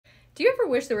Do you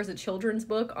ever wish there was a children's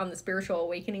book on the spiritual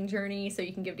awakening journey so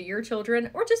you can give to your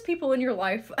children or just people in your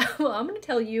life? Well, I'm going to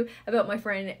tell you about my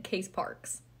friend Case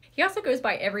Parks. He also goes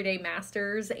by Everyday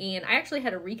Masters, and I actually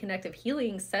had a reconnective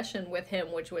healing session with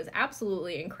him, which was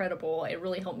absolutely incredible. It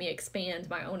really helped me expand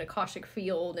my own Akashic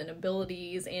field and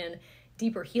abilities and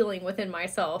deeper healing within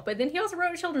myself. But then he also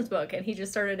wrote a children's book, and he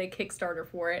just started a Kickstarter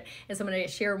for it, and so I'm going to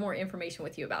share more information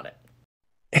with you about it.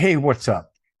 Hey, what's up?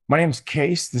 My name's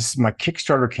Case. This is my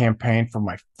Kickstarter campaign for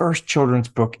my first children's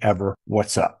book ever,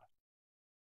 What's Up?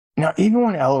 Now, even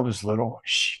when Ella was little,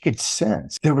 she could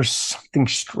sense there was something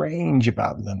strange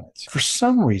about limits. For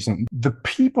some reason, the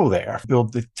people there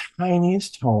build the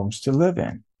tiniest homes to live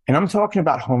in. And I'm talking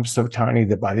about homes so tiny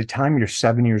that by the time you're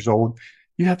 7 years old,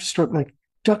 you have to start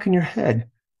ducking your head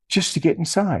just to get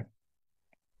inside.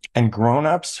 And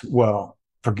grown-ups, well,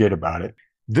 forget about it.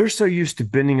 They're so used to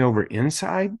bending over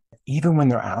inside, even when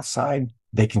they're outside,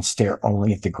 they can stare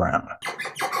only at the ground.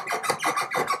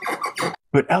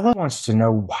 But Ella wants to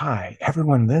know why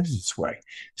everyone lives this way.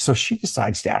 So she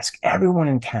decides to ask everyone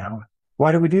in town,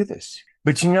 why do we do this?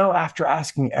 But after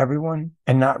asking everyone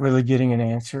and not really getting an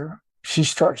answer, she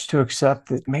starts to accept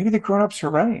that maybe the grown-ups are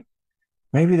right.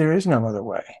 Maybe there is no other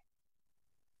way.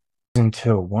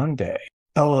 Until one day,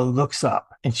 Ella looks up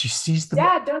and she sees the...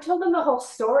 Dad, don't tell them the whole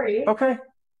story. Okay.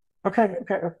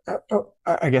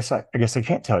 I guess I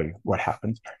can't tell you what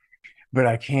happens, but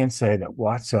I can say that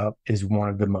What's Up is one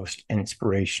of the most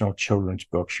inspirational children's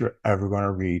books you're ever going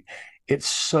to read. It's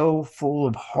so full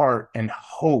of heart and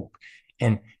hope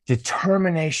and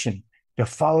determination to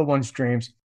follow one's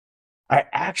dreams. I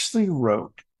actually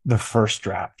wrote the first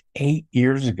draft 8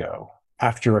 years ago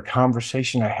after a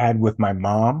conversation I had with my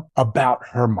mom about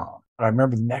her mom. I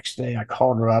remember the next day I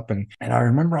called her up and I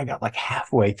remember I got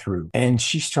halfway through and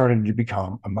she started to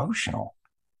become emotional.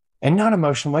 And not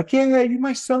emotional, yeah, you're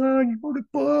my son, you wrote a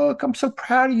book, I'm so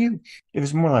proud of you. It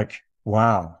was more like,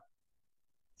 wow,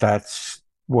 that's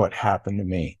what happened to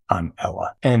me. I'm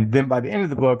Ella. And then by the end of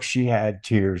the book, she had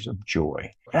tears of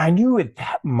joy. And I knew at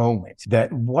that moment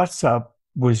that What's Up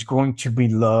was going to be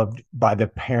loved by the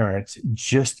parents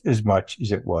just as much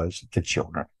as it was the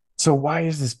children. So why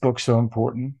is this book so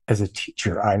important? As a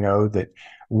teacher, I know that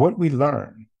what we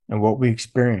learn and what we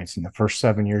experience in the first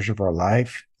 7 years of our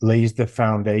life lays the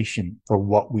foundation for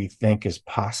what we think is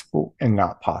possible and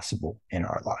not possible in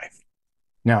our life.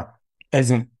 Now, as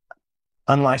an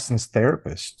unlicensed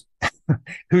therapist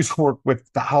who's worked with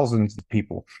thousands of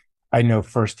people, I know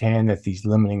firsthand that these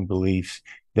limiting beliefs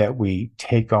that we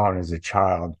take on as a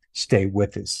child stay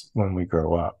with us when we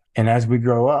grow up. And as we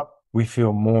grow up, we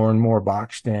feel more and more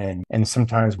boxed in, and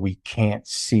sometimes we can't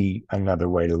see another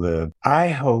way to live. I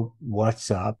hope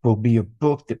What's Up will be a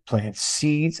book that plants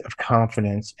seeds of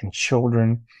confidence in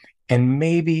children and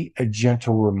maybe a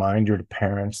gentle reminder to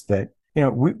parents that,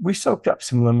 we soaked up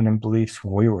some limiting beliefs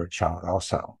when we were a child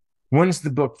also. When's the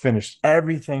book finished?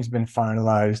 Everything's been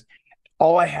finalized.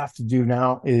 All I have to do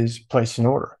now is place an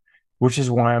order, which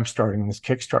is why I'm starting this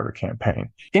Kickstarter campaign.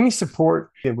 Any support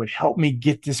that would help me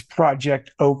get this project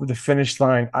over the finish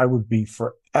line, I would be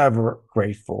forever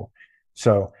grateful.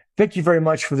 So thank you very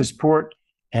much for the support,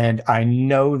 and I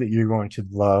know that you're going to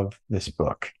love this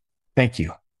book. Thank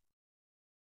you.